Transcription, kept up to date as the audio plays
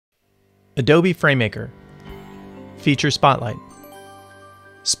Adobe FrameMaker. Feature Spotlight.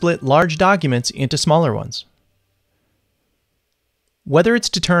 Split large documents into smaller ones. Whether it's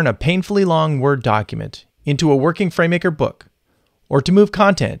to turn a painfully long Word document into a working FrameMaker book, or to move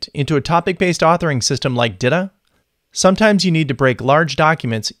content into a topic-based authoring system like Dita, sometimes you need to break large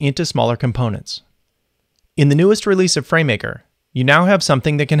documents into smaller components. In the newest release of FrameMaker, you now have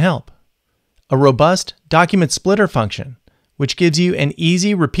something that can help. A robust document splitter function, which gives you an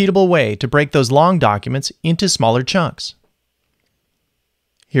easy, repeatable way to break those long documents into smaller chunks.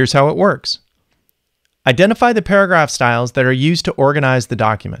 Here's how it works. Identify the paragraph styles that are used to organize the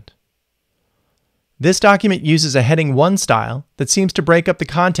document. This document uses a heading 1 style that seems to break up the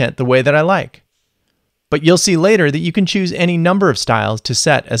content the way that I like. But you'll see later that you can choose any number of styles to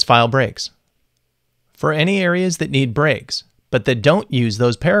set as file breaks. For any areas that need breaks, but that don't use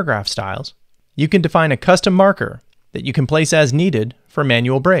those paragraph styles, you can define a custom marker that you can place as needed for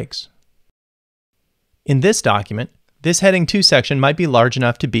manual breaks. In this document, this heading 2 section might be large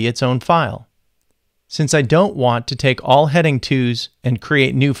enough to be its own file. Since I don't want to take all heading 2s and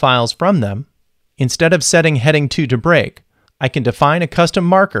create new files from them, instead of setting heading 2 to break, I can define a custom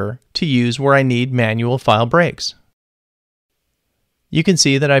marker to use where I need manual file breaks. You can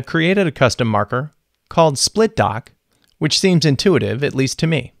see that I've created a custom marker called Split Doc, which seems intuitive, at least to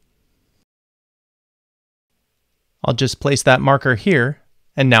me. I'll just place that marker here,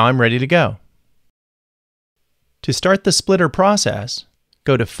 and now I'm ready to go. To start the splitter process,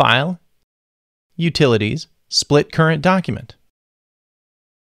 go to File, Utilities, Split Current Document.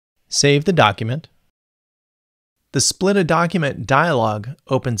 Save the document. The Split a Document dialog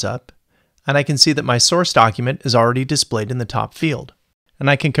opens up, and I can see that my source document is already displayed in the top field,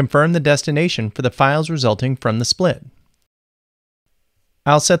 and I can confirm the destination for the files resulting from the split.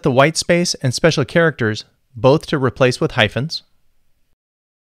 I'll set the white space and special characters both to replace with hyphens.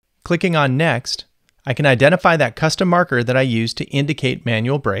 Clicking on Next, I can identify that custom marker that I use to indicate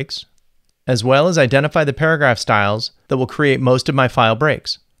manual breaks, as well as identify the paragraph styles that will create most of my file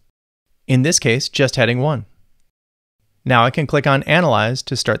breaks. In this case, just heading 1. Now I can click on Analyze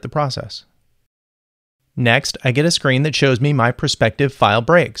to start the process. Next, I get a screen that shows me my prospective file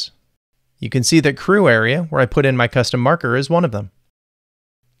breaks. You can see that Crew area, where I put in my custom marker, is one of them.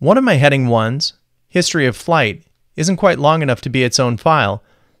 One of my heading 1s, History of Flight, isn't quite long enough to be its own file,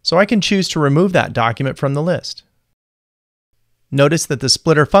 so I can choose to remove that document from the list. Notice that the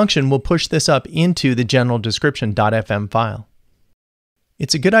splitter function will push this up into the general description.fm file.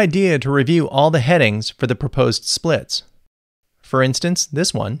 It's a good idea to review all the headings for the proposed splits. For instance,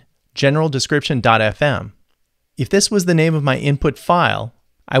 this one, general description.fm. If this was the name of my input file,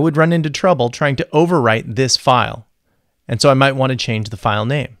 I would run into trouble trying to overwrite this file, and so I might want to change the file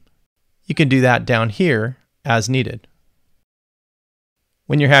name. You can do that down here as needed.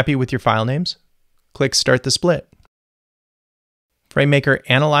 When you're happy with your file names, click Start the Split. FrameMaker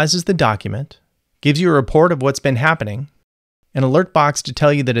analyzes the document, gives you a report of what's been happening, an alert box to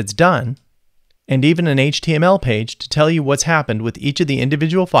tell you that it's done, and even an HTML page to tell you what's happened with each of the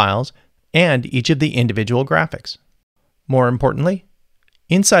individual files and each of the individual graphics. More importantly,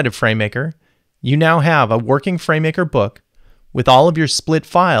 inside of FrameMaker, you now have a working FrameMaker book with all of your split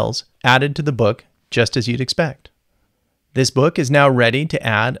files added to the book just as you'd expect. This book is now ready to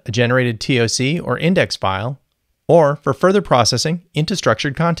add a generated TOC or index file, or for further processing into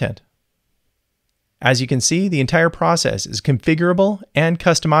structured content. As you can see, the entire process is configurable and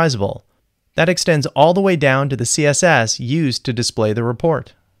customizable. That extends all the way down to the CSS used to display the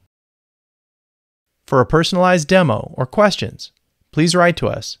report. For a personalized demo or questions, please write to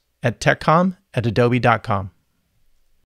us at techcom@adobe.com.